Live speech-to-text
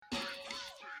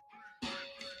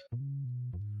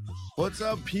What's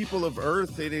up, people of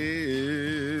Earth? It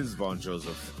is Vaughn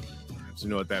Joseph. So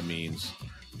you know what that means.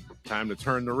 Time to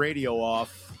turn the radio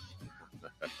off.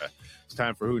 It's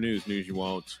time for Who News? News you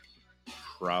won't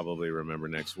probably remember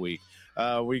next week.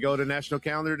 We go to National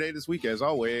Calendar Day this week, as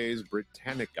always.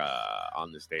 Britannica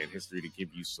on this day in history to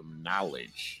give you some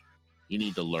knowledge you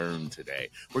need to learn today.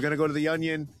 We're going to go to The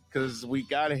Onion because we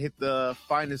got to hit the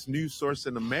finest news source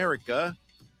in America.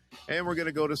 And we're going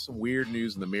to go to some weird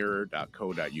news in the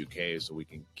mirror.co.uk so we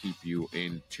can keep you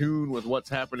in tune with what's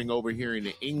happening over here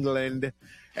in England.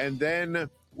 And then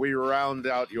we round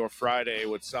out your Friday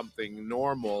with something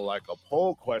normal like a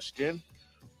poll question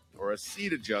or a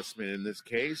seat adjustment in this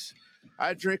case.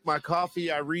 I drink my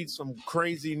coffee, I read some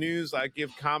crazy news, I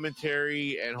give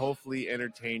commentary, and hopefully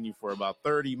entertain you for about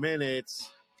 30 minutes.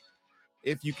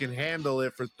 If you can handle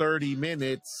it for 30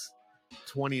 minutes,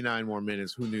 29 more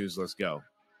minutes. Who News? Let's go.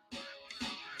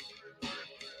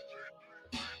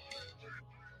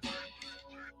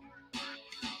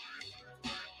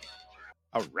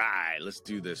 All right, let's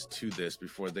do this to this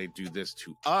before they do this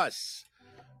to us.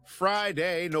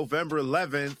 Friday, November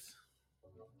 11th,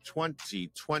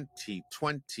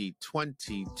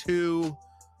 2022.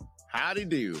 Howdy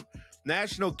do.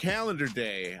 National Calendar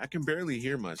Day. I can barely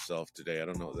hear myself today. I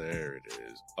don't know. There it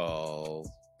is. Oh,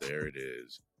 there it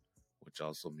is. Which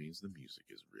also means the music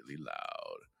is really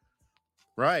loud.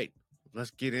 Right.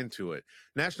 Let's get into it.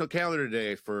 National Calendar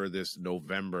Day for this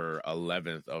November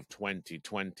 11th of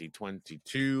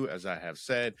 2022. As I have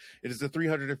said, it is the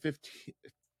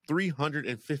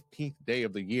 315th day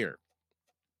of the year,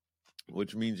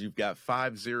 which means you've got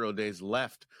 50 days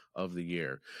left of the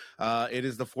year. It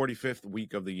is the 45th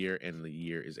week of the year, and the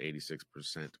year is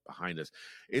 86% behind us.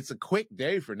 It's a quick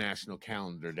day for National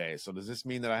Calendar Day. So does this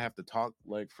mean that I have to talk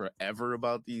like forever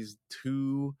about these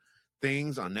two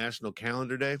things on National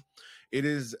Calendar Day? It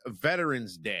is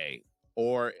Veterans Day,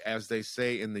 or as they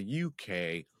say in the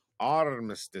UK,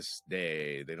 Armistice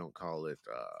Day. They don't call it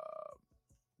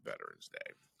Veterans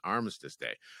Day. Armistice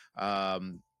Day.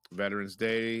 Veterans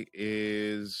Day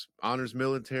is honors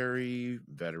military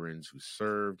veterans who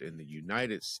served in the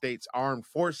United States Armed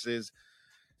Forces,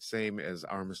 same as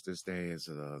Armistice Day as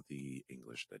the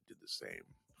English that did the same.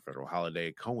 Federal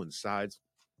holiday coincides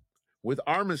with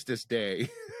Armistice Day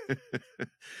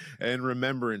and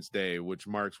Remembrance Day, which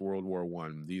marks World War I.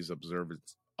 These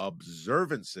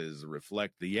observances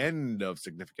reflect the end of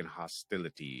significant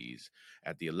hostilities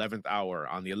at the 11th hour,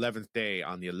 on the 11th day,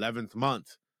 on the 11th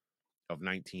month of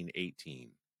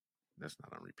 1918. That's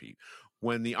not on repeat.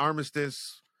 When the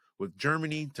armistice with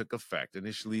Germany took effect,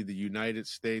 initially the United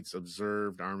States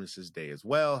observed Armistice Day as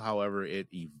well. However, it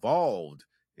evolved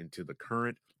into the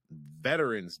current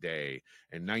Veterans Day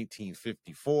in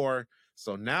 1954.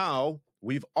 So now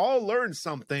we've all learned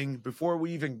something before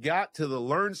we even got to the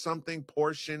learn something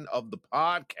portion of the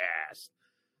podcast.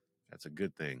 That's a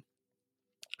good thing.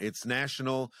 It's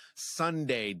National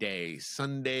Sundae Day.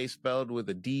 Sunday spelled with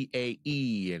a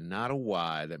D-A-E and not a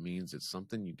Y. That means it's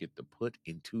something you get to put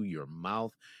into your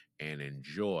mouth and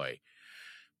enjoy.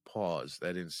 Pause.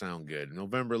 That didn't sound good.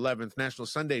 November 11th, National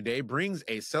Sundae Day brings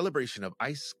a celebration of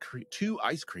ice cream. Two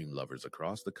ice cream lovers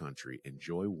across the country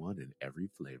enjoy one in every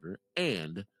flavor,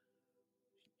 and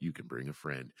you can bring a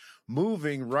friend.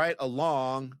 Moving right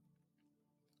along,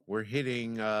 we're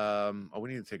hitting, we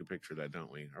need to take a picture of that,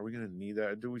 don't we? Are we going to need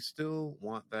that? Do we still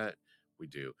want that? We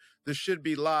do. This should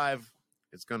be live.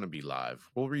 It's going to be live.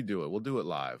 We'll redo it. We'll do it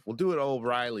live. We'll do it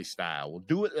O'Reilly style. We'll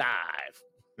do it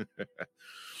live.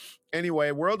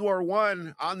 Anyway, World War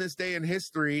I on this day in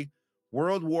history.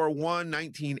 World War I,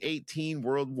 1918,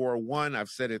 World War I. I've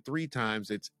said it 3 times.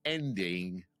 It's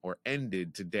ending or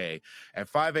ended today. At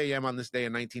 5 a.m. on this day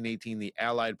in 1918, the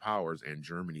Allied powers and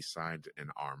Germany signed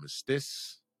an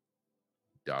armistice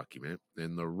document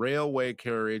in the railway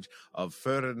carriage of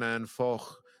Ferdinand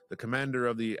Foch, the commander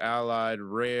of the Allied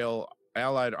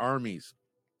armies.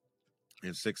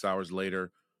 And 6 hours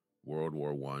later, World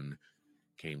War I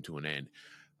came to an end.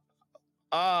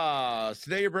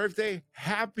 Today your birthday?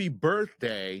 Happy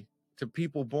birthday to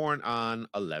people born on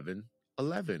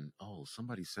 11/11. Oh,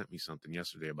 somebody sent me something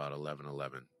yesterday about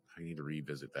 11/11. I need to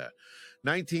revisit that.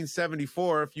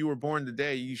 1974, if you were born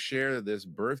today, you share this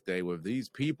birthday with these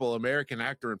people. American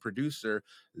actor and producer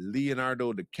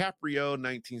Leonardo DiCaprio,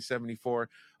 1974.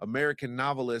 American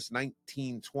novelist,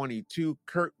 1922,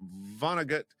 Kurt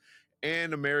Vonnegut.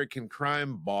 And American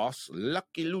crime boss,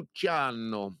 Lucky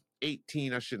Luciano,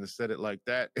 18, I shouldn't have said it like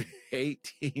that,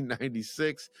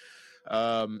 1896.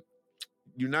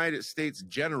 United States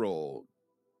General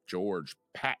George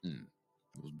Patton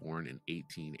was born in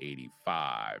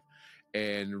 1885.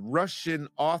 And Russian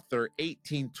author,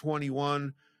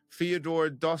 1821, Fyodor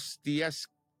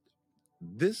Dostoevsky.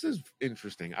 This is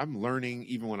interesting. I'm learning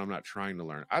even when I'm not trying to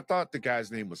learn. I thought the guy's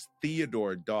name was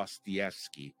Theodore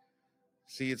Dostoevsky.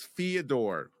 See, it's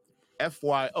Fyodor,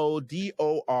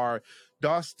 Fyodor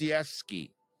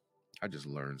Dostoevsky. I just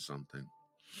learned something.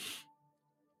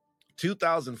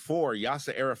 2004,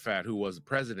 Yasser Arafat, who was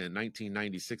president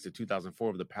 1996 to 2004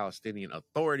 of the Palestinian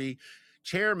Authority,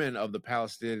 chairman of the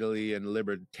Palestinian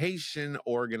Liberation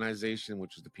Organization,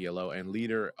 which is the PLO, and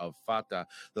leader of Fatah,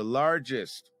 the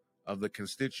largest of the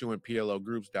constituent PLO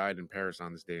groups, died in Paris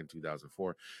on this day in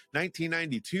 2004.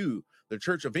 1992, the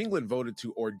Church of England voted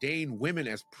to ordain women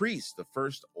as priests. The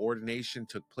first ordination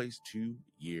took place 2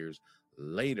 years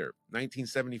later.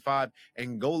 1975,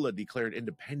 Angola declared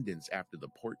independence after the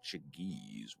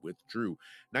Portuguese withdrew.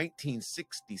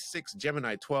 1966,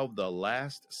 Gemini 12, the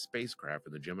last spacecraft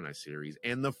in the Gemini series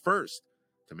and the first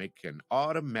to make an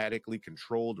automatically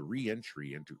controlled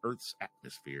re-entry into Earth's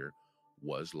atmosphere,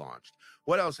 was launched.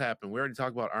 What else happened? We already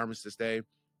talked about Armistice Day.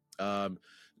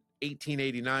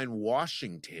 1889,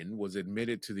 Washington was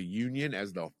admitted to the Union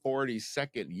as the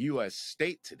 42nd U.S.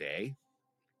 state today.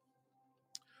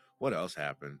 What else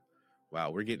happened? Wow,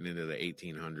 we're getting into the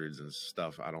 1800s and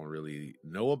stuff I don't really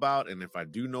know about. And if I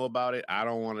do know about it, I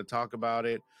don't want to talk about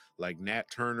it. Like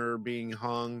Nat Turner being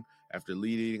hung after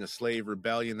leading a slave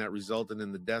rebellion that resulted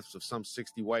in the deaths of some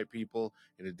 60 white people.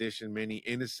 In addition, many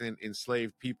innocent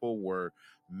enslaved people were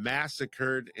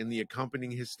massacred in the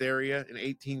accompanying hysteria in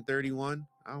 1831.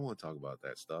 I don't want to talk about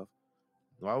that stuff.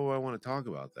 Why would I want to talk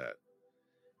about that?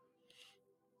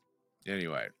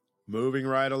 Anyway, moving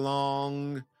right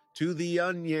along to The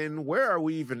Onion. Where are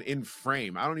we even in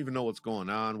frame? I don't even know what's going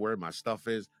on, where my stuff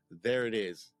is. There it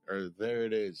is. Or there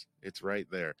it is. It's right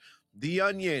there. The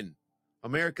Onion,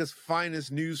 America's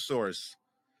finest news source.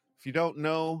 If you don't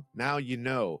know, now you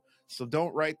know. So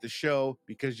don't write the show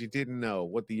because you didn't know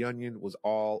what The Onion was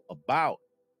all about.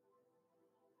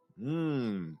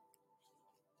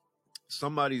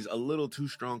 Somebody's a little too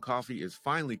strong coffee is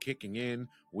finally kicking in.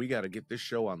 We got to get this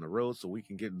show on the road so we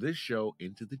can get this show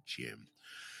into the gym.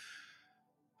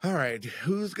 All right,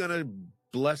 who's going to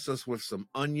bless us with some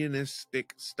onionistic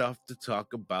stuff to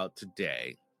talk about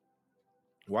today?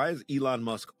 Why is Elon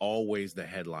Musk always the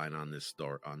headline on this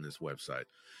website?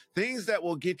 Things that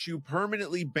will get you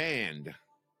permanently banned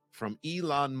from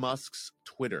Elon Musk's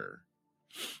Twitter.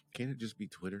 Can't it just be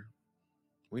Twitter?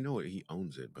 We know he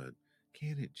owns it, but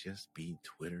can't it just be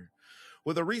Twitter?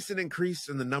 With a recent increase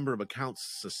in the number of accounts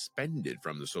suspended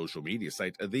from the social media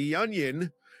site, The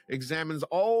Onion examines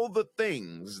all the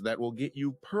things that will get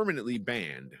you permanently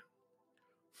banned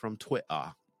from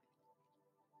Twitter.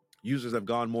 Users have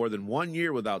gone more than 1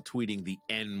 year without tweeting the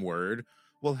N-word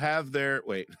will have their...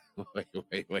 Wait a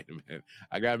minute.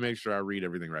 I got to make sure I read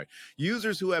everything right.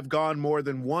 Users who have gone more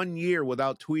than 1 year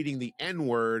without tweeting the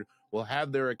N-word will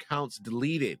have their accounts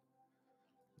deleted.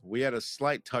 We had a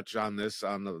slight touch on this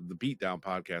on the Beatdown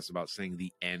podcast about saying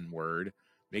the N-word,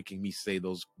 making me say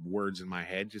those words in my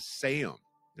head. Just say them.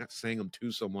 Not saying them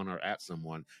to someone or at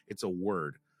someone. It's a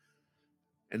word.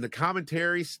 And the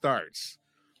commentary starts.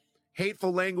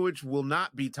 Hateful language will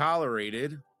not be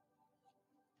tolerated.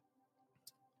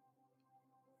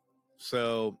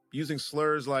 So using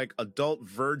slurs like adult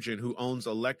virgin who owns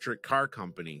electric car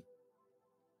company.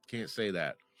 Can't say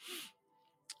that.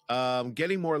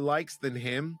 Getting more likes than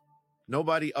him.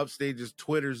 Nobody upstages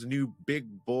Twitter's new big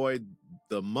boy,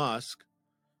 the Musk.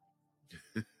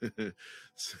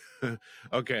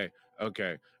 Okay.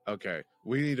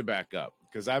 We need to back up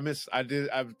because I'm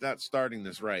not starting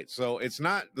this right. So it's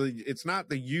not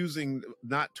the using,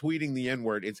 not tweeting the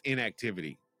N-word. It's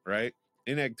inactivity, right?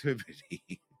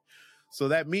 Inactivity. So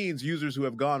that means users who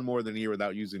have gone more than a year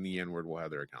without using the N-word will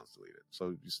have their accounts deleted.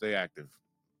 So you stay active.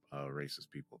 Racist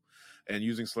people, and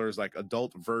using slurs like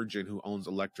adult virgin who owns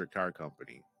electric car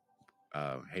company.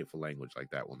 Hateful language like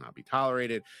that will not be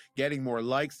tolerated. Getting more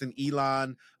likes than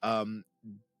Elon.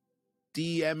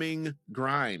 DMing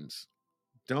Grimes.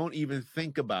 Don't even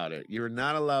think about it. You're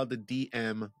not allowed to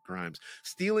DM Grimes.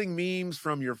 Stealing memes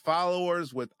from your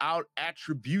followers without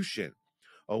attribution.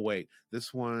 Oh, wait.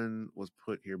 This one was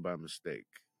put here by mistake.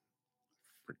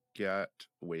 Forget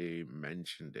we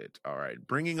mentioned it. All right.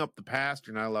 Bringing up the past.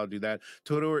 You're not allowed to do that.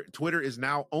 Twitter is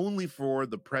now only for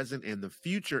the present and the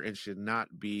future and should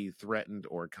not be threatened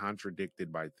or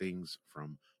contradicted by things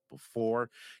from before.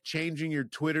 Changing your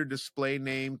Twitter display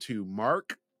name to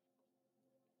Mark.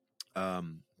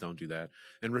 Don't do that.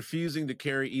 And refusing to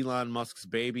carry Elon Musk's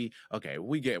baby. Okay,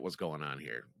 we get what's going on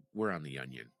here. We're on The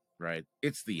Onion, right?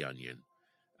 It's The Onion.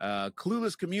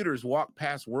 Clueless commuters walk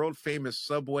past world-famous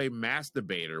subway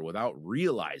masturbator without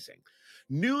realizing.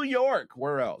 New York,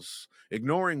 where else?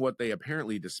 Ignoring what they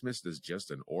apparently dismissed as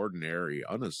just an ordinary,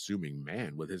 unassuming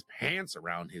man with his pants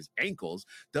around his ankles,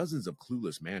 dozens of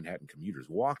clueless Manhattan commuters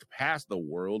walked past the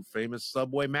world famous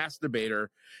subway masturbator,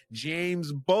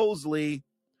 James Bosley,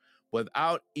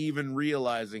 without even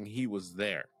realizing he was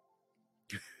there.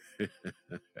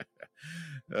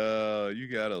 You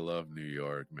gotta love New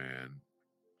York, man.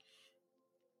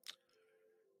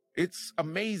 It's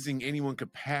amazing anyone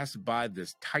could pass by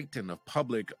this titan of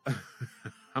public.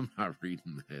 I'm not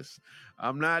reading this.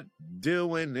 I'm not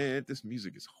doing it. This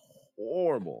music is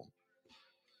horrible.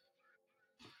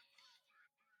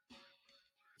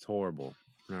 It's horrible.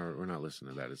 No, we're not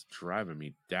listening to that. It's driving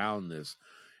me down this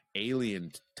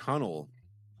alien tunnel.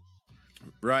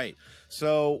 Right.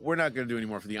 So we're not going to do any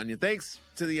more for The Onion. Thanks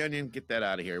to The Onion. Get that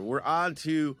out of here. We're on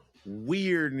to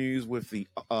weird news with the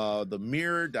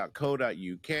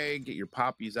mirror.co.uk. Get your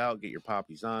poppies out, get your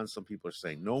poppies on. Some people are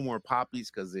saying no more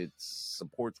poppies because it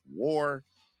supports war.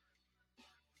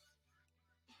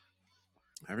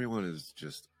 Everyone is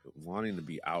just wanting to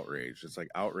be outraged. It's like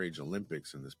outrage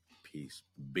Olympics in this piece.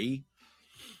 B.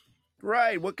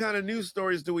 Right. What kind of news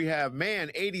stories do we have?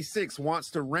 Man, 86 wants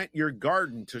to rent your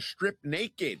garden to strip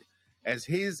naked as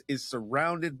his is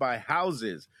surrounded by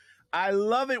houses. I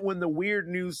love it when the weird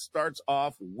news starts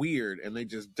off weird and they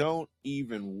just don't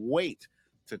even wait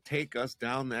to take us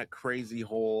down that crazy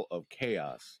hole of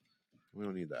chaos. We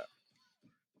don't need that.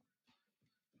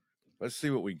 Let's see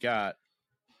what we got.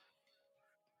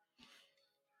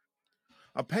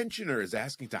 A pensioner is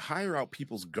asking to hire out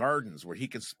people's gardens where he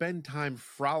can spend time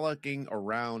frolicking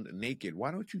around naked.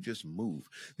 Why don't you just move?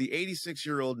 The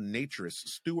 86-year-old naturist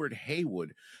Stuart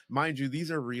Haywood, mind you,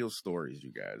 these are real stories,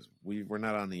 you guys. We're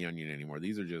not on The Onion anymore.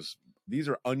 These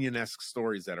are Onion-esque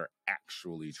stories that are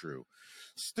actually true.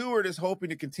 Stuart is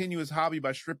hoping to continue his hobby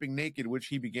by stripping naked, which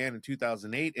he began in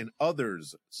 2008, in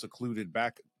others' secluded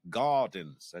back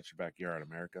gardens. That's your backyard,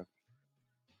 America.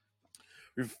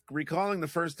 Recalling the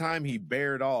first time he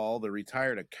bared all, the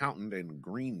retired accountant and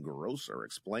greengrocer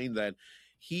explained that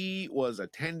he was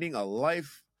attending a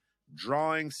life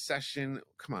drawing session.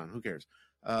 Come on, who cares?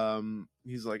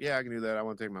 He's like, yeah, I can do that. I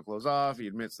want to take my clothes off. He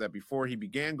admits that before he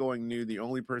began going nude, the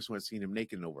only person who had seen him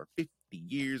naked in over 50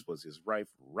 years was his wife,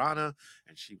 Rana.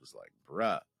 And she was like,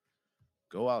 bruh,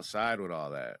 go outside with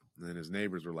all that. And then his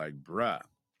neighbors were like, bruh,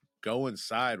 go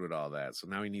inside with all that. So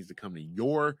now he needs to come to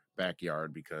your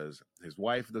backyard because his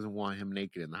wife doesn't want him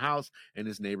naked in the house and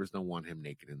his neighbors don't want him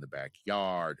naked in the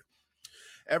backyard.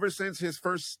 Ever since his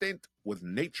first stint with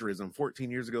naturism 14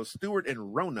 years ago, Stuart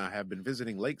and Rona have been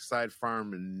visiting Lakeside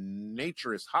Farm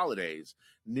Naturist holidays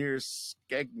near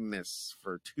Skegness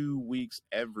for 2 weeks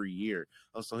every year.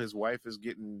 Oh, so his wife is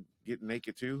getting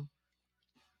naked too?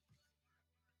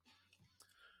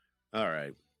 All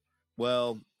right.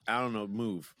 Well, I don't know.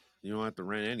 Move. You don't have to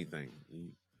rent anything.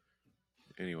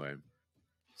 Anyway,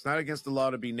 it's not against the law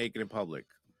to be naked in public.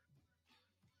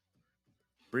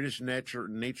 British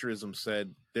naturism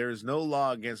said there is no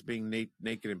law against being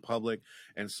naked in public,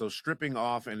 and so stripping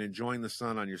off and enjoying the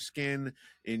sun on your skin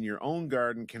in your own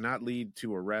garden cannot lead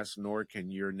to arrest, nor can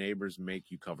your neighbors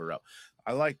make you cover up.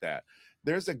 I like that.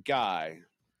 There's a guy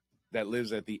that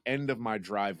lives at the end of my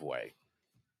driveway.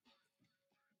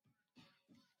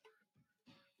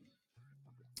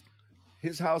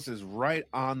 His house is right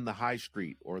on the high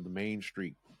street or the main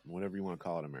street, whatever you want to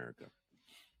call it, America.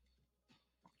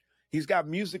 He's got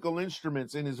musical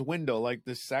instruments in his window, like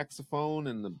the saxophone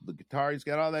and the guitar. He's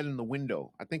got all that in the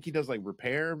window. I think he does like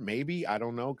repair, maybe. I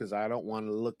don't know, because I don't want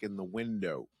to look in the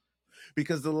window.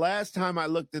 Because the last time I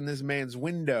looked in this man's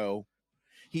window,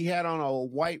 he had on a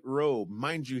white robe.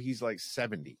 Mind you, he's like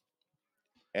 70,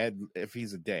 if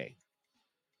he's a day.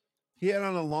 He had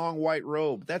on a long white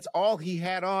robe. That's all he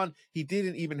had on. He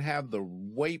didn't even have the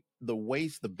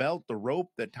waist, the belt, the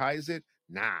rope that ties it.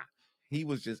 Nah, he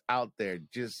was just out there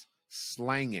just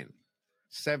slanging.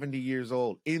 70 years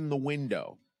old in the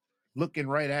window, looking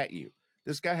right at you.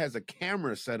 This guy has a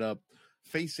camera set up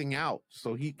facing out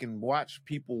so he can watch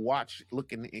people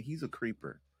looking. He's a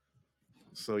creeper.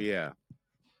 So yeah,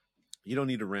 you don't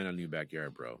need to rent a new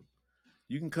backyard, bro.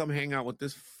 You can come hang out with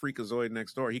this freakazoid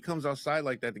next door. He comes outside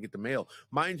like that to get the mail.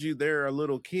 Mind you, there are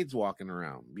little kids walking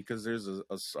around because there's a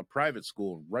private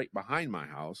school right behind my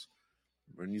house.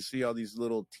 And you see all these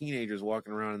little teenagers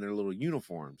walking around in their little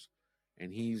uniforms.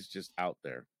 And he's just out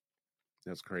there.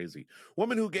 That's crazy.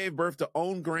 Woman who gave birth to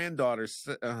own granddaughter.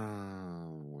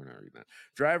 We're not reading that.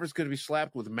 Drivers could be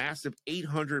slapped with massive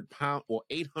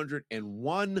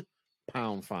 801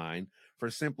 pound fine for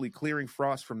simply clearing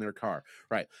frost from their car.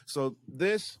 Right. So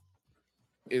this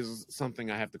is something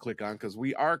I have to click on because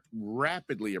we are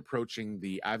rapidly approaching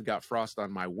the I've got frost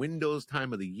on my windows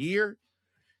time of the year,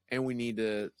 and we need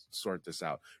to sort this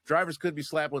out. Drivers could be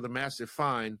slapped with a massive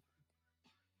fine.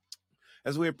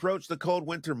 As we approach the cold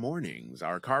winter mornings,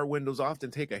 our car windows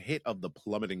often take a hit of the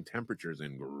plummeting temperatures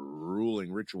and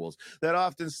grueling rituals that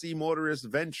often see motorists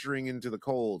venturing into the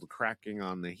cold, cracking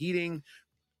on the heating,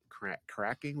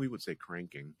 cracking, we would say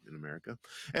cranking in America,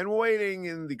 and waiting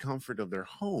in the comfort of their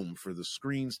home for the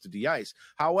screens to de-ice.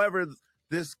 However,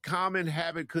 this common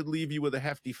habit could leave you with a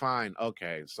hefty fine.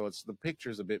 Okay, so it's the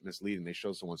picture's a bit misleading. They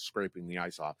show someone scraping the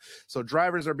ice off. So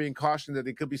drivers are being cautioned that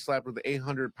they could be slapped with an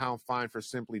 800-pound fine for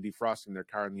simply defrosting their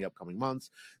car in the upcoming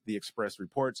months, the Express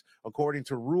reports. According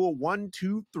to Rule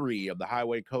 123 of the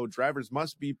Highway Code, drivers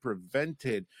must be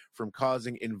prevented from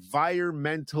causing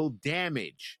environmental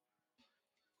damage.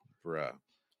 Bruh,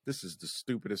 this is the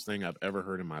stupidest thing I've ever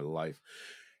heard in my life.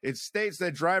 It states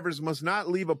that drivers must not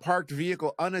leave a parked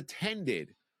vehicle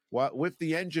unattended with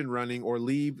the engine running or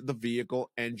leave the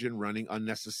vehicle engine running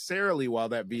unnecessarily while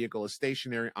that vehicle is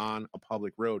stationary on a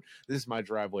public road. This is my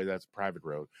driveway. That's a private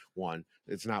road. One,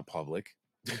 it's not public.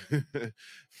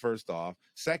 First off.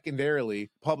 Secondarily,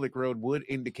 public road would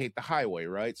indicate the highway,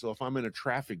 right? So if I'm in a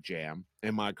traffic jam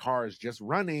and my car is just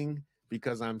running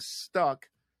because I'm stuck,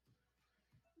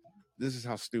 this is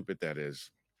how stupid that is.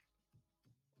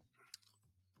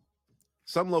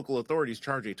 Some local authorities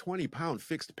charge a 20-pound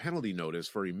fixed penalty notice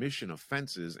for emission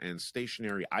offenses and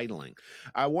stationary idling.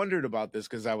 I wondered about this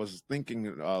because I was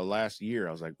thinking last year,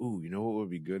 I was like, ooh, you know what would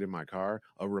be good in my car?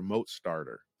 A remote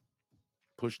starter.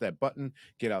 Push that button,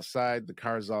 get outside, the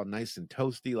car's all nice and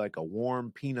toasty like a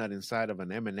warm peanut inside of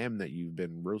an M&M that you've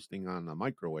been roasting on a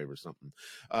microwave or something.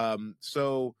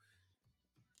 So,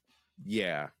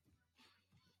 yeah.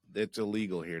 It's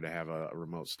illegal here to have a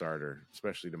remote starter,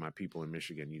 especially to my people in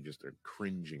Michigan. You just are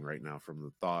cringing right now from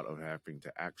the thought of having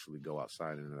to actually go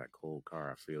outside into that cold car.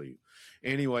 I feel you.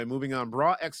 Anyway, moving on.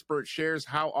 Bra expert shares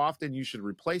how often you should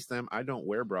replace them. I don't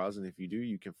wear bras, and if you do,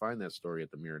 you can find that story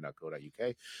at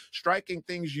themirror.co.uk. Striking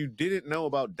things you didn't know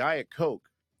about Diet Coke.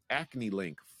 Acne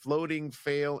link, floating,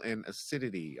 fail, and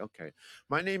acidity. Okay.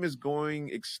 My name is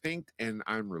going extinct, and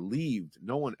I'm relieved.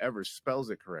 No one ever spells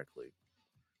it correctly.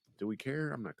 Do we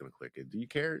care? I'm not going to click it. Do you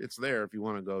care? It's there. If you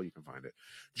want to go, you can find it.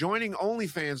 Joining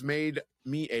OnlyFans made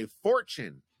me a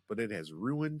fortune, but it has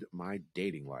ruined my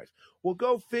dating life. Well,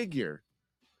 go figure.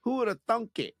 Who would have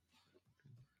thunk it?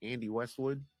 Andy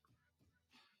Westwood.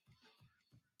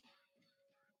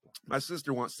 My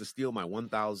sister wants to steal my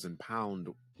 1,000-pound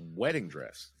wedding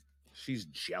dress. She's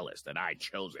jealous that I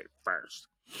chose it first.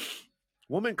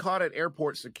 Woman caught at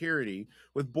airport security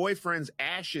with boyfriend's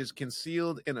ashes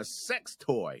concealed in a sex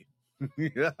toy.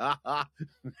 The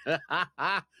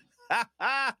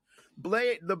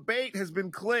bait has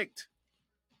been clicked.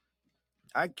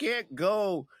 I can't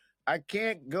go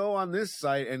on this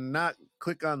site and not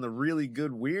click on the really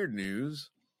good weird news.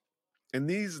 And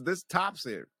this tops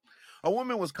it. A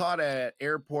woman was caught at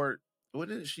airport.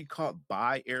 What is she caught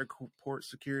by airport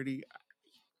security?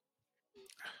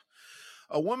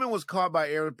 A woman was caught by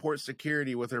airport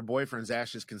security with her boyfriend's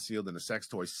ashes concealed in a sex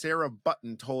toy. Sarah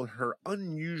Button told her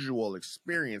unusual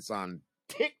experience on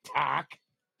TikTok,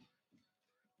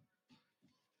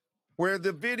 where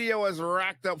the video has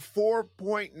racked up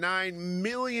 4.9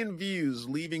 million views,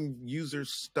 leaving users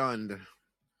stunned.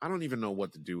 I don't even know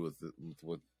what to do with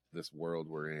this world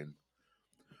we're in,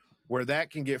 where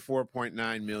that can get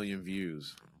 4.9 million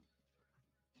views.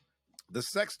 The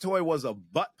sex toy was a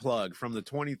butt plug from the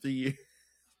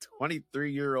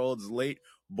 23-year-old's late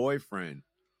boyfriend,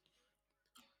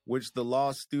 which the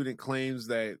law student claims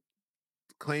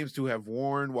to have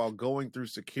worn while going through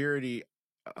security.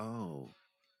 Oh.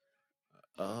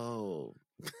 All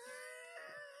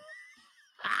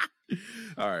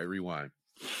right, rewind.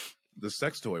 The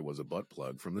sex toy was a butt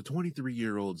plug from the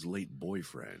 23-year-old's late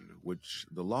boyfriend, which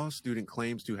the law student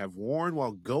claims to have worn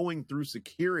while going through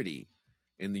security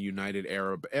in the United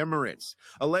Arab Emirates,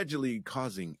 allegedly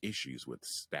causing issues with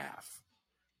staff.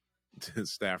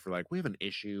 Staff are like, we have an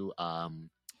issue.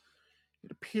 It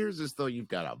appears as though you've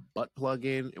got a butt plug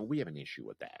in, and we have an issue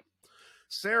with that.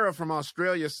 Sarah from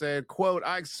Australia said, quote,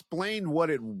 I explained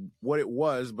what it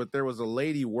was, but there was a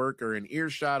lady worker in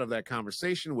earshot of that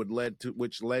conversation, which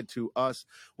led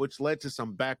to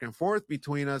some back and forth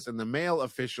between us, and the male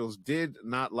officials did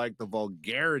not like the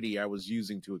vulgarity I was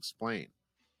using to explain.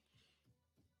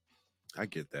 I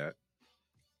get that.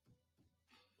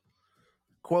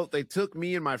 Quote, they took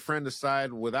me and my friend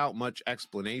aside without much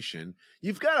explanation.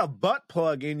 You've got a butt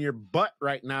plug in your butt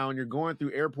right now and you're going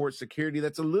through airport security.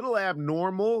 That's a little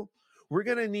abnormal. We're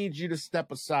going to need you to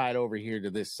step aside over here to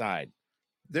this side.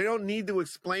 They don't need to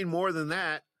explain more than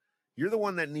that. You're the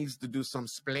one that needs to do some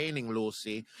splaining,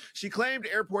 Lucy. She claimed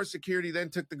airport security then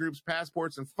took the group's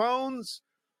passports and phones,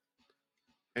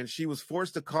 and she was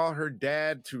forced to call her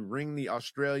dad to ring the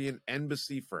Australian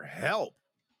embassy for help.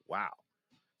 Wow.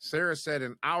 Sarah said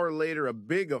an hour later, a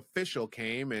big official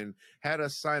came and had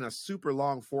us sign a super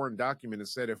long foreign document and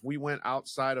said if we went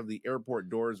outside of the airport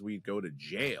doors, we'd go to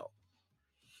jail.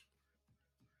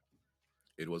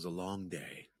 It was a long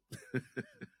day.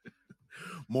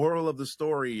 Moral of the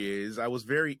story is I was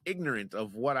very ignorant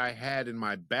of what I had in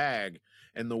my bag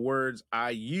and the words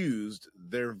I used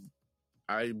their /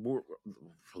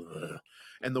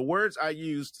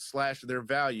 their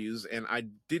values, and I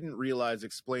didn't realize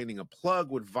explaining a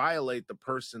plug would violate the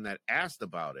person that asked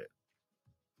about it.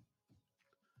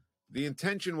 The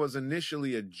intention was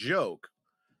initially a joke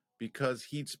because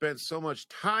he'd spent so much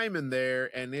time in there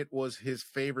and it was his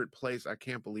favorite place. I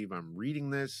can't believe I'm reading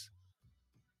this.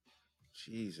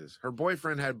 Jesus. Her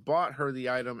boyfriend had bought her the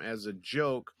item as a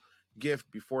joke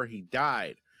gift before he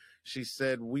died. She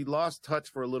said, we lost touch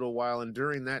for a little while, and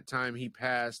during that time he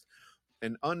passed,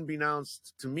 and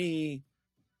unbeknownst to me,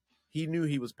 he knew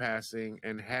he was passing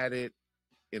and had it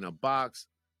in a box,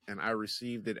 and I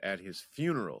received it at his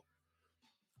funeral.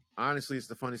 Honestly, it's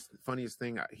the funniest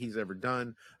thing he's ever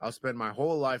done. I'll spend my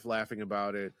whole life laughing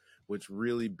about it, which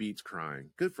really beats crying.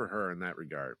 Good for her in that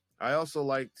regard. I also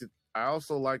like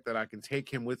that I can take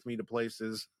him with me to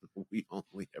places we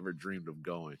only ever dreamed of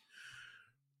going.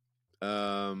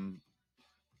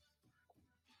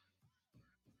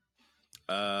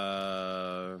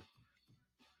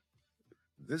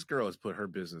 This girl has put her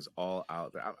business all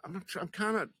out there. I'm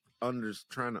kind of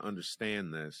trying to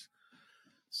understand this.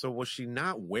 So was she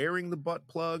not wearing the butt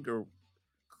plug, or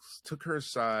took her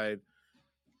aside,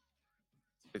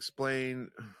 explained,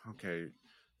 okay,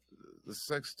 the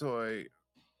sex toy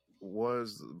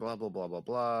was blah, blah, blah, blah,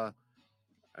 blah.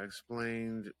 I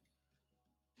explained.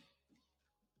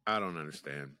 I don't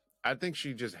understand. I think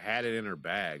she just had it in her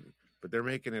bag, but they're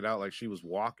making it out like she was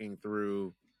walking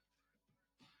through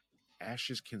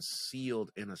ashes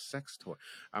concealed in a sex toy.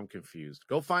 I'm confused.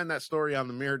 Go find that story on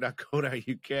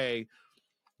themirror.co.uk.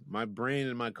 My brain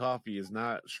and my coffee is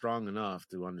not strong enough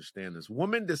to understand this.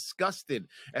 Woman disgusted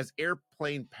as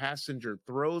airplane passenger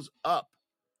throws up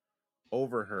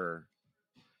over her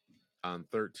on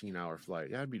 13-hour flight.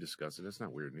 Yeah, I'd be disgusted. That's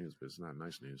not weird news, but it's not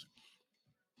nice news.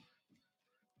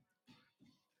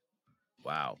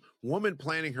 Wow. Woman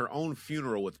planning her own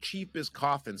funeral with cheapest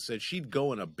coffin said she'd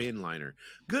go in a bin liner.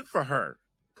 Good for her.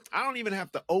 I don't even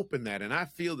have to open that, and I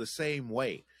feel the same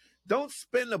way. Don't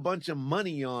spend a bunch of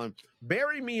money on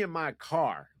bury me in my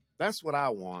car. That's what I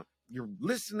want. You're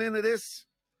listening to this?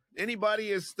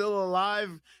 Anybody is still alive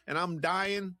and I'm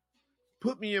dying?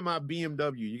 Put me in my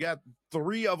BMW. You got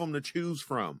 3 of them to choose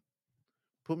from.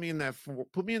 Put me in that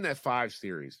 5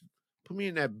 Series. Put me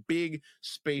in that big,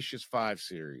 spacious 5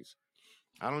 Series.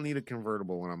 I don't need a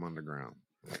convertible when I'm underground.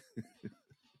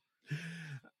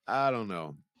 I don't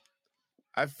know.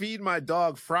 I feed my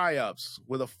dog fry-ups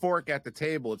with a fork at the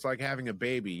table. It's like having a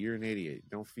baby. You're an idiot.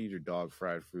 Don't feed your dog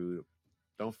fried food.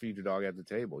 Don't feed your dog at the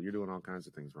table. You're doing all kinds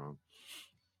of things wrong.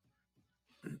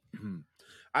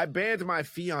 I banned my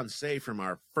fiance from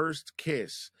our first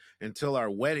kiss until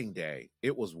our wedding day.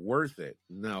 It was worth it.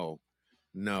 No.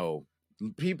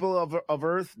 People of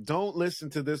Earth, don't listen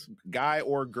to this guy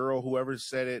or girl, whoever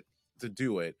said it, to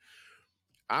do it.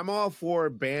 I'm all for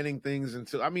banning things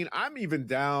until, I'm even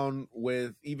down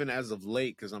with, even as of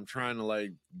late, because I'm trying to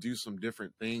do some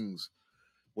different things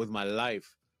with my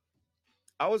life.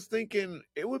 I was thinking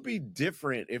it would be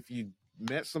different if you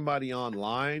met somebody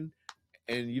online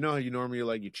and you know how you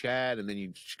normally you chat and then you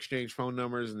exchange phone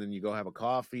numbers and then you go have a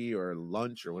coffee or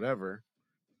lunch or whatever.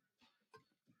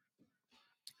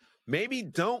 Maybe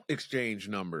don't exchange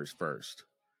numbers first.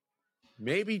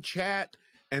 Maybe chat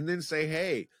and then say,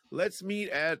 hey, let's meet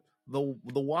at the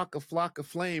Waka Flocka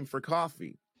Flame for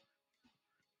coffee.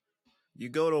 You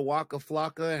go to Waka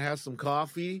Flocka and have some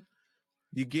coffee.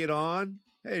 You get on.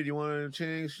 Hey, do you want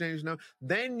to exchange numbers?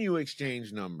 Then you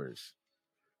exchange numbers.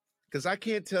 Because I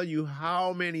can't tell you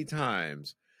how many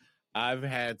times I've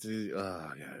had to,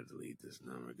 I gotta delete this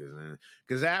number.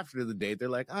 Because after the date, they're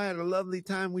like, I had a lovely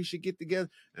time. We should get together.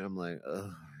 And I'm like,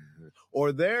 oh.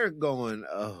 Or they're going,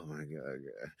 oh my God.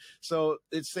 So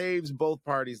it saves both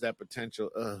parties that potential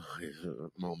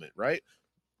moment, right?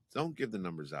 Don't give the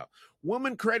numbers out.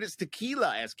 Woman credits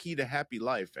tequila as key to happy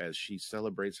life as she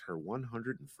celebrates her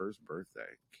 101st birthday.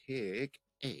 Kick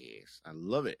ass. I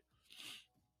love it.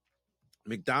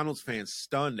 McDonald's fans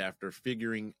stunned after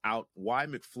figuring out why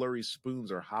McFlurry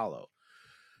spoons are hollow.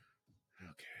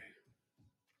 Okay.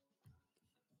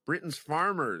 Britain's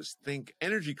farmers think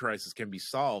energy crisis can be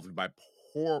solved by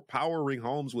powering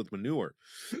homes with manure.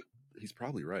 He's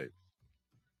probably right.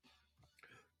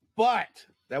 But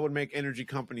that would make energy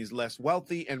companies less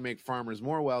wealthy and make farmers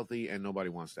more wealthy, and nobody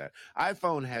wants that.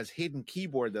 iPhone has hidden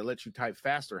keyboard that lets you type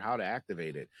faster. How to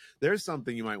activate it. There's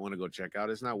something you might want to go check out.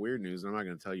 It's not weird news. I'm not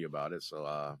going to tell you about it,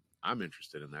 so I'm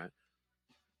interested in that.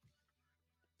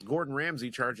 Gordon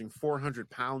Ramsay charging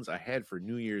 £400 a head for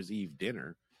New Year's Eve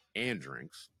dinner and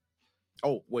drinks.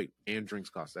 Oh, wait, and drinks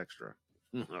cost extra.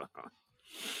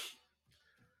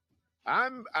 I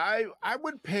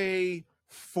would pay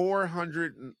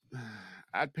 400.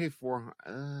 I'd pay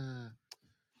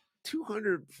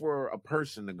 200 for a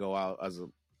person to go out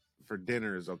for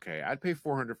dinner is okay. I'd pay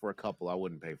 400 for a couple. I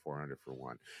wouldn't pay 400 for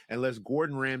one unless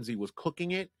Gordon Ramsay was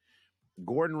cooking it.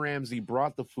 Gordon Ramsay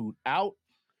brought the food out.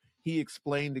 He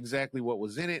explained exactly what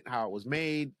was in it, how it was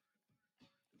made,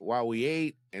 while we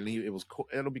ate, and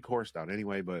it'll be coursed out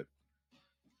anyway. But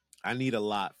I need a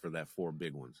lot for that 4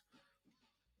 big ones.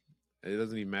 It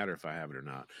doesn't even matter if I have it or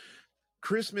not.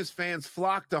 Christmas fans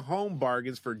flock to Home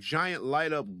Bargains for giant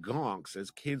light-up gonks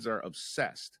as kids are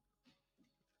obsessed.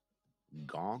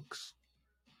 Gonks?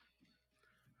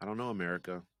 I don't know,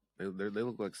 America. They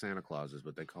look like Santa Clauses,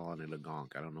 but they call it a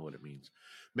gonk. I don't know what it means.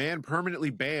 Man permanently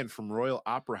banned from Royal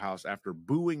Opera House after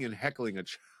booing and heckling a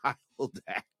child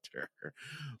actor.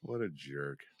 What a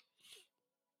jerk.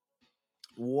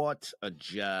 What a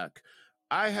jerk.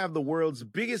 I have the world's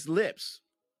biggest lips.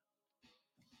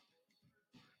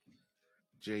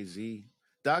 Jay-Z.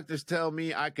 Doctors tell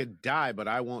me I could die, but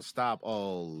I won't stop.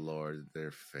 Oh, Lord, they're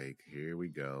fake. Here we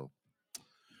go.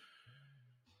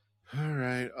 All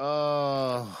right.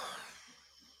 Oh,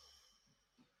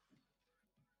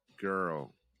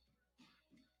 girl.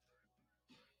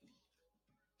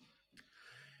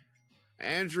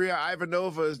 Andrea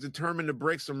Ivanova is determined to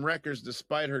break some records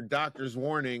despite her doctor's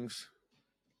warnings.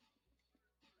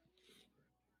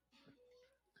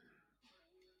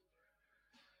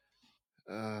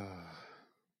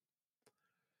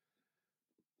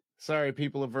 Sorry,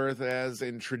 people of Earth, as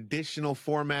in traditional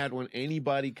format, when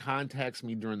anybody contacts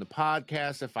me during the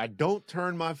podcast, if I don't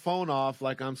turn my phone off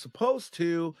like I'm supposed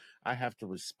to, I have to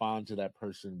respond to that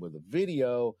person with a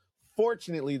video.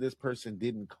 Fortunately, this person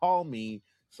didn't call me,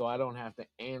 so I don't have to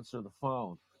answer the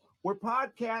phone. We're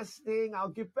podcasting. I'll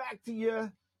get back to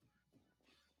you.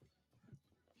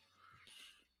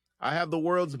 I have the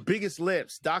world's biggest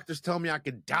lips. Doctors tell me I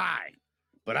could die,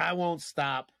 but I won't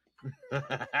stop.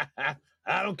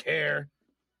 I don't care.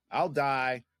 I'll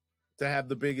die to have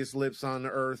the biggest lips on the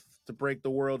earth, to break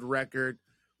the world record,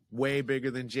 way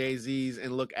bigger than Jay-Z's,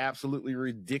 and look absolutely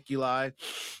ridiculous.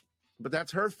 But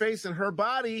that's her face and her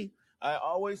body. I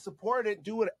always support it.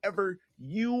 Do whatever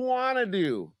you want to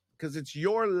do because it's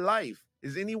your life.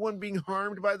 Is anyone being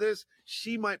harmed by this?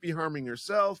 She might be harming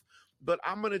herself, but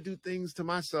I'm going to do things to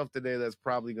myself today that's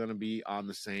probably going to be on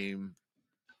the same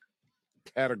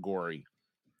category.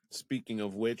 Speaking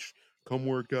of which, come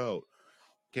work out.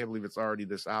 Can't believe it's already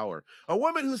this hour. A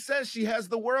woman who says she has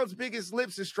the world's biggest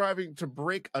lips is striving to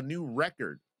break a new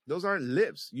record. Those aren't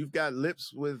lips. You've got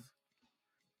lips with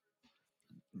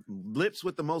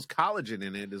the most collagen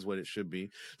in it is what it should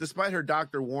be. Despite her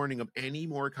doctor warning of any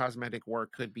more cosmetic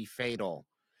work could be fatal.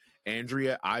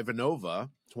 Andrea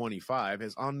Ivanova, 25,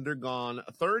 has undergone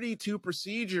 32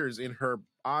 procedures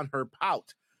on her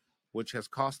pout, which has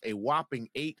cost a whopping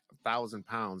 8,000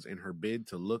 pounds in her bid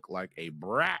to look like a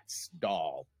Bratz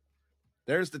doll.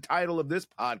 There's the title of this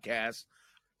podcast.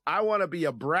 I want to be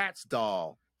a Bratz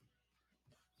doll.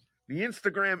 The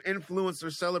Instagram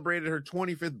influencer celebrated her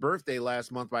 25th birthday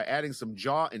last month by adding some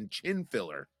jaw and chin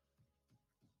filler.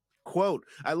 Quote,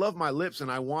 I love my lips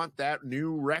and I want that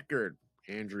new record,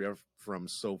 Andrea from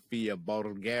Sofia,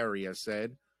 Bulgaria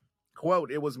said.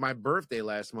 Quote, it was my birthday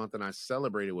last month and I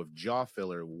celebrated with jaw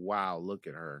filler. Wow, look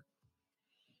at her.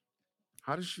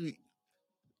 How does she...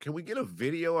 Can we get a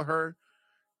video of her?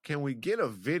 Can we get a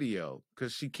video?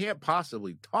 Because she can't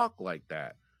possibly talk like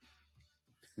that.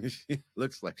 She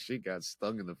looks like she got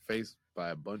stung in the face by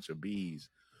a bunch of bees.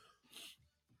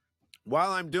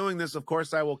 While I'm doing this, of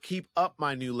course, I will keep up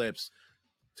my new lips.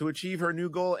 To achieve her new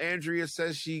goal, Andrea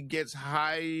says she gets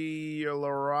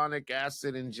hyaluronic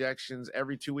acid injections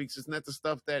every 2 weeks. Isn't that the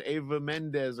stuff that Ava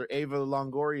Mendes or Ava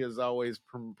Longoria is always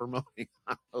promoting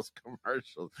on those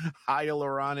commercials?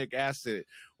 Hyaluronic acid.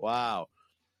 Wow.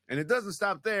 And it doesn't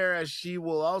stop there, as she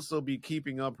will also be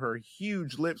keeping up her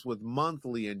huge lips with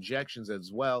monthly injections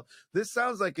as well. This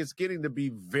sounds like it's getting to be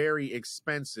very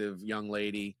expensive, young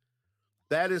lady.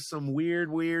 That is some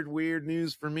weird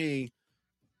news for me.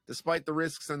 Despite the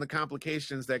risks and the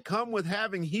complications that come with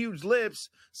having huge lips,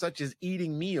 such as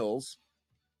eating meals,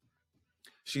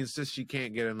 she insists she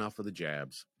can't get enough of the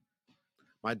jabs.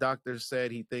 My doctor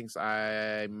said he thinks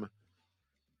I'm...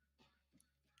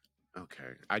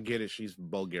 Okay, I get it. She's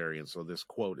Bulgarian, so this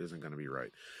quote isn't going to be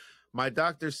right. My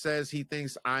doctor says he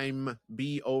thinks I'm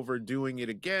be overdoing it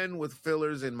again with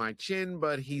fillers in my chin,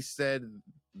 but he said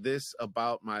this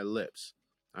about my lips.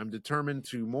 I'm determined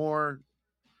to more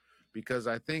because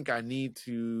I think I need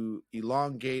to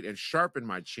elongate and sharpen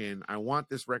my chin. I want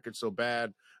this record so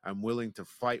bad, I'm willing to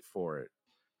fight for it.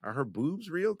 Are her boobs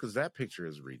real? Because that picture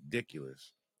is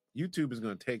ridiculous. YouTube is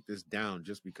going to take this down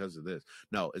just because of this.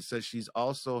 No, it says she's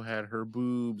also had her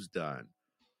boobs done.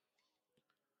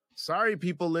 Sorry,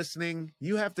 people listening.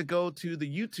 You have to go to the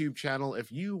YouTube channel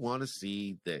if you want to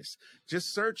see this.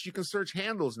 Just search. You can search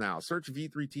handles now. Search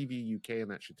V3TV UK,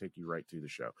 and that should take you right to the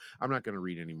show. I'm not going to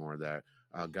read any more of that.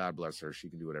 God bless her. She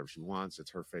can do whatever she wants.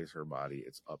 It's her face, her body.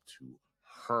 It's up to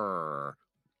her.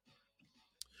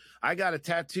 I got a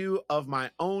tattoo of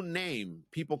my own name.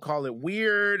 People call it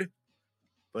weird,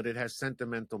 but it has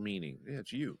sentimental meaning. Yeah,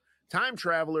 it's you. Time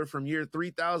traveler from year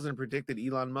 3000 predicted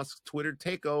Elon Musk's Twitter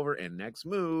takeover and next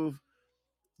move.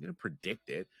 You're going to predict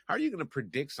it. How are you going to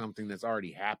predict something that's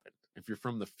already happened if you're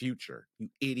from the future, you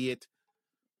idiot?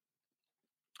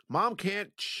 Mom can't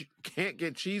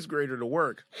get cheese grater to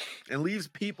work and leaves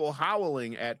people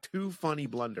howling at too funny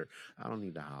blunder. I don't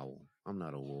need to howl. I'm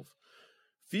not a wolf.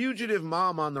 Fugitive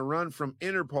mom on the run from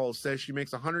Interpol says she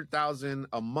makes $100,000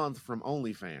 a month from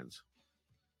OnlyFans.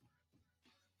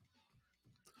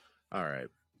 All right,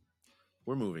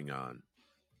 we're moving on.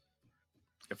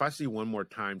 If I see one more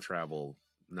time travel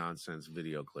nonsense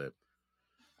video clip,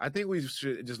 I think we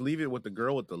should just leave it with the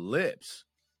girl with the lips.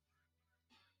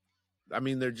 I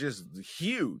mean, they're just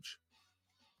huge.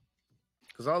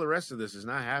 Because all the rest of this is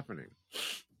not happening.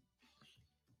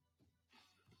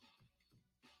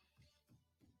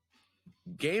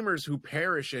 Gamers who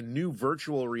perish in new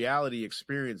virtual reality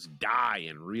experience die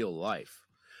in real life.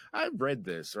 I read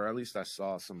this, or at least I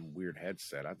saw some weird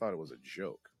headset. I thought it was a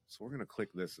joke. So we're going to click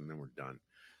this and then we're done.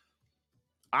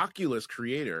 Oculus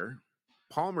creator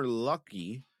Palmer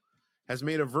Luckey has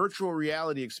made a virtual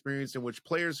reality experience in which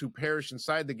players who perish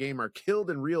inside the game are killed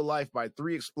in real life by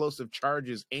 3 explosive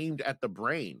charges aimed at the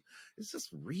brain. Is this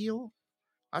real?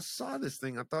 I saw this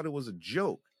thing. I thought it was a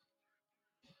joke.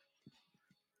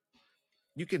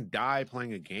 You can die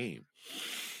playing a game.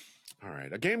 All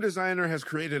right. A game designer has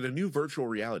created a new virtual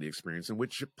reality experience in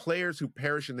which players who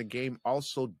perish in the game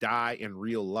also die in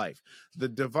real life. The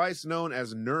device known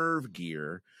as Nerve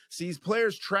Gear sees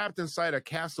players trapped inside a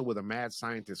castle with a mad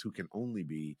scientist which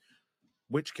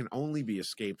can only be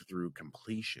escaped through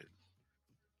completion.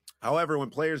 However,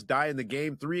 when players die in the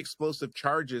game, 3 explosive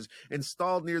charges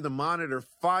installed near the monitor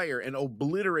fire and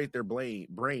obliterate their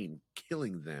brain,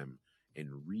 killing them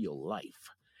in real life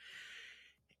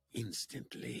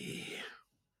instantly.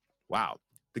 Wow.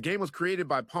 The game was created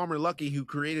by Palmer Luckey, who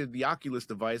created the Oculus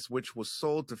device, which was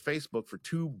sold to Facebook for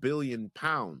 £2 billion.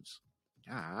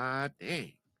 God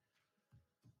dang.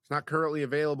 It's not currently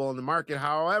available in the market.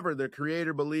 However, the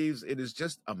creator believes it is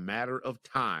just a matter of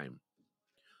time.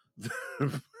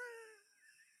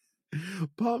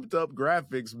 Pumped up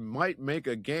graphics might make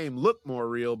a game look more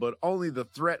real, but only the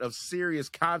threat of serious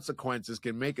consequences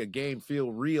can make a game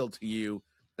feel real to you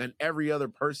than every other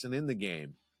person in the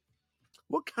game.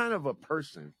 What kind of a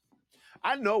person?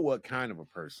 I know what kind of a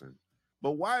person,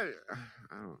 but why?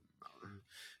 I don't know.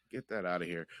 Get that out of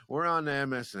here. We're on the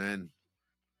MSN.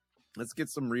 Let's get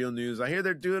some real news. I hear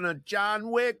they're doing a John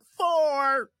Wick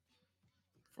 4.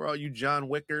 For all you John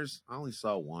Wickers, I only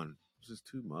saw one. This is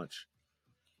too much.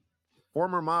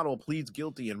 Former model pleads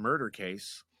guilty in murder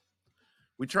case.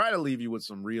 We try to leave you with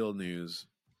some real news.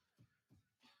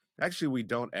 Actually, we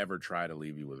don't ever try to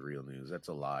leave you with real news. That's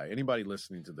a lie. Anybody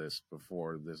listening to this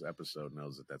before this episode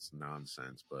knows that that's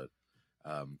nonsense, but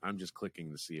I'm just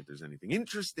clicking to see if there's anything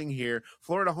interesting here.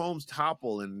 Florida homes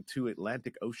topple into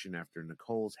Atlantic Ocean after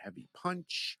Nicole's heavy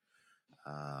punch.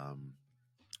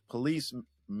 Police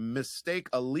mistake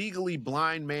a legally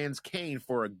blind man's cane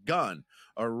for a gun.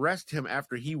 Arrest him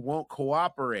after he won't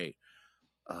cooperate.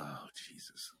 Oh,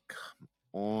 Jesus. Come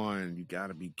on. You got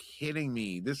to be kidding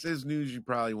me. This is news you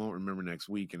probably won't remember next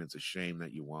week, and it's a shame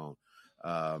that you won't.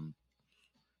 How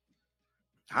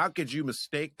could you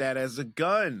mistake that as a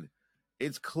gun?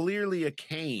 It's clearly a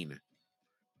cane.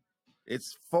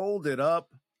 It's folded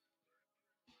up.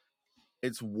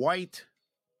 It's white.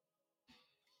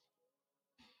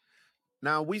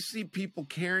 Now, we see people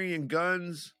carrying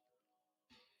guns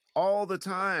all the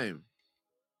time.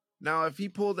 Now, if he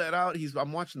pulled that out,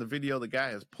 I'm watching the video, the guy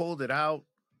has pulled it out.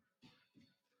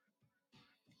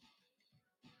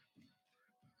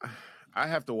 I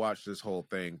have to watch this whole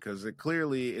thing because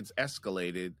it's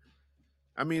escalated.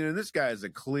 I mean, and this guy is a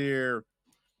clear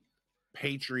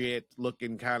patriot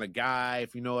looking kind of guy,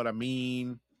 if you know what I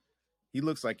mean. He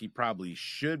looks like he probably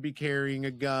should be carrying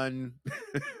a gun.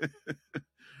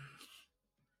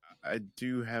 I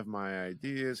do have my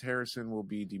ideas. Harrison will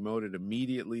be demoted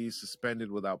immediately, suspended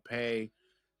without pay.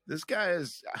 This guy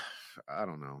is, I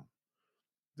don't know.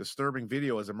 Disturbing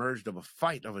video has emerged of a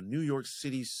fight of a New York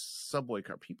City subway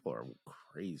car. People are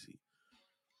crazy.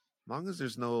 As long as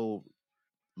there's no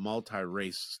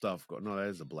multi-race stuff going. No, that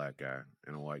is a black guy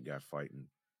and a white guy fighting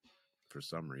for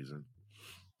some reason.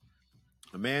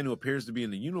 A man who appears to be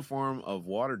in the uniform of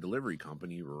water delivery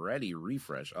company Ready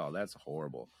Refresh. Oh, that's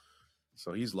horrible.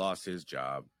 So he's lost his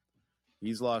job.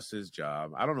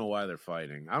 I don't know why they're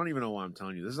fighting. I don't even know why I'm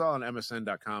telling you. This is all on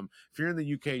MSN.com. If you're in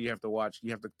the UK, you have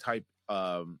to type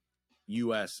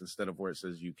US instead of where it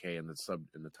says UK in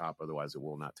the top. Otherwise, it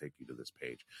will not take you to this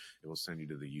page. It will send you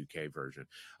to the UK version.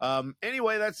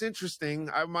 Anyway, that's interesting.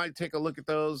 I might take a look at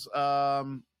those.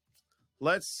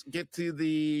 Let's get to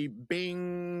the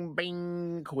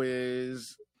Bing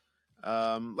quiz.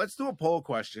 Let's do a poll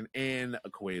question and a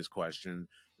quiz question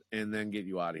and then get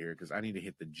you out of here because I need to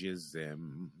hit the jizz.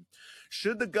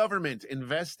 Should the government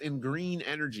invest in green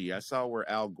energy? I saw where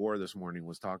Al Gore this morning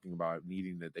was talking about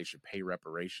needing that they should pay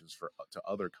reparations to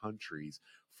other countries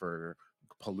for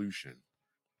pollution.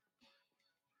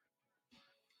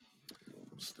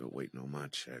 I'm still waiting on my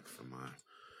check for my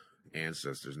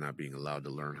ancestors not being allowed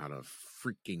to learn how to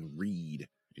freaking read.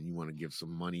 And you want to give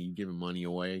some money, you giving money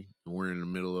away, and we're in the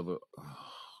middle of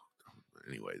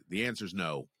anyway, the answer is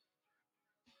no.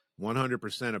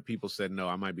 100% of people said no.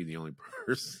 I might be the only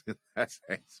person that's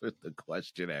answered the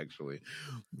question, actually,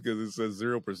 because it says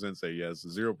 0% say yes,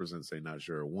 0% say not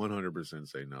sure, 100%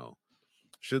 say no.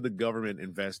 Should the government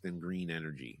invest in green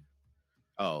energy?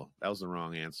 Oh, that was the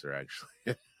wrong answer,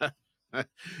 actually.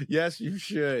 Yes, you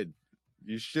should.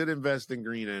 You should invest in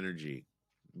green energy,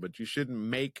 but you shouldn't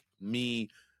make me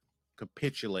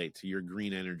capitulate to your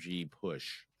green energy push.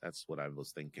 That's what I was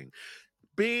thinking.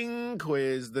 Bing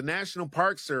quiz. The National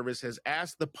Park Service has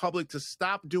asked the public to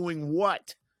stop doing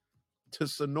what to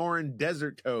Sonoran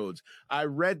desert toads? I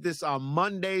read this on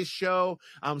Monday's show.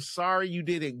 I'm sorry you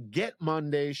didn't get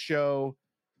Monday's show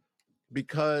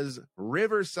because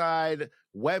Riverside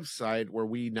website, where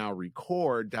we now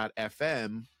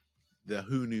record.fm, the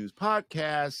Who News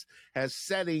podcast, has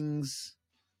settings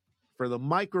for the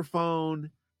microphone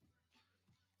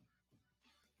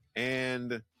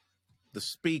and the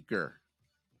speaker.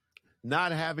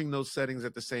 Not having those settings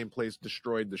at the same place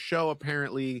destroyed the show,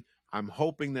 apparently. I'm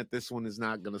hoping that this one is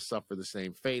not going to suffer the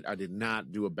same fate. I did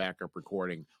not do a backup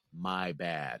recording. My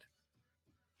bad.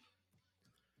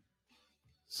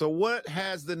 So what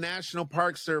has the National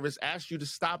Park Service asked you to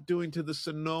stop doing to the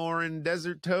Sonoran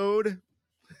desert toad?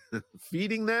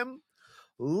 Feeding them,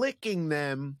 licking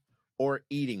them, or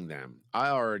eating them? I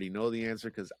already know the answer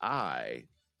because I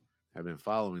have been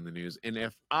following the news. And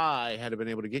if I had been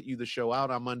able to get you the show out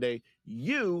on Monday,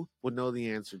 you would know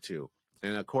the answer too.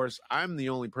 And of course, I'm the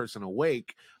only person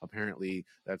awake, apparently,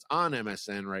 that's on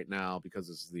MSN right now because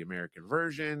this is the American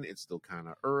version. It's still kind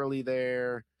of early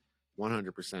there.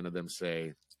 100% of them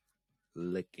say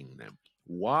licking them.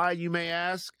 Why, you may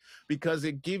ask? Because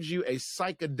it gives you a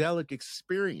psychedelic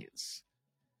experience.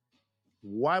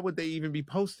 Why would they even be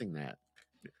posting that?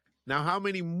 Now, how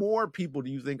many more people do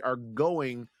you think are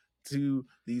going to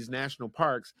these national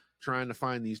parks trying to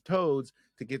find these toads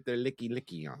to get their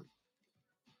licky on?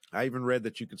 I even read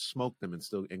that you could smoke them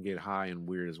and get high and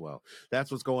weird as well.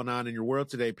 That's what's going on in your world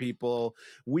today, people.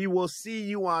 We will see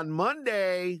you on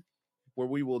Monday, where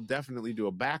we will definitely do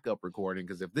a backup recording,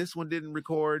 because if this one didn't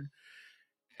record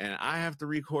and I have to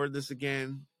record this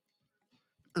again,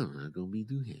 I'm not going to be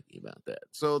too happy about that.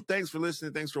 So thanks for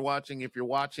listening. Thanks for watching. If you're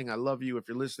watching, I love you. If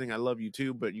you're listening, I love you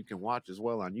too. But you can watch as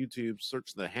well on YouTube.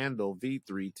 Search the handle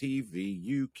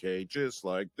V3TV UK, just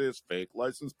like this fake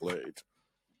license plate.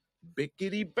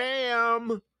 Bickety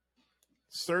bam.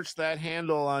 Search that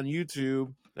handle on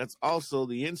YouTube. That's also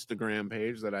the Instagram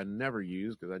page that I never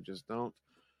use because I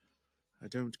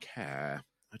don't care.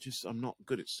 I'm not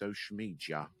good at social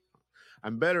media.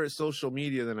 I'm better at social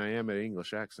media than I am at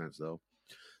English accents, though.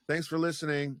 Thanks for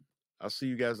listening. I'll see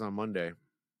you guys on Monday.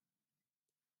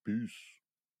 Peace.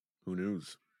 Who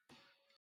knows?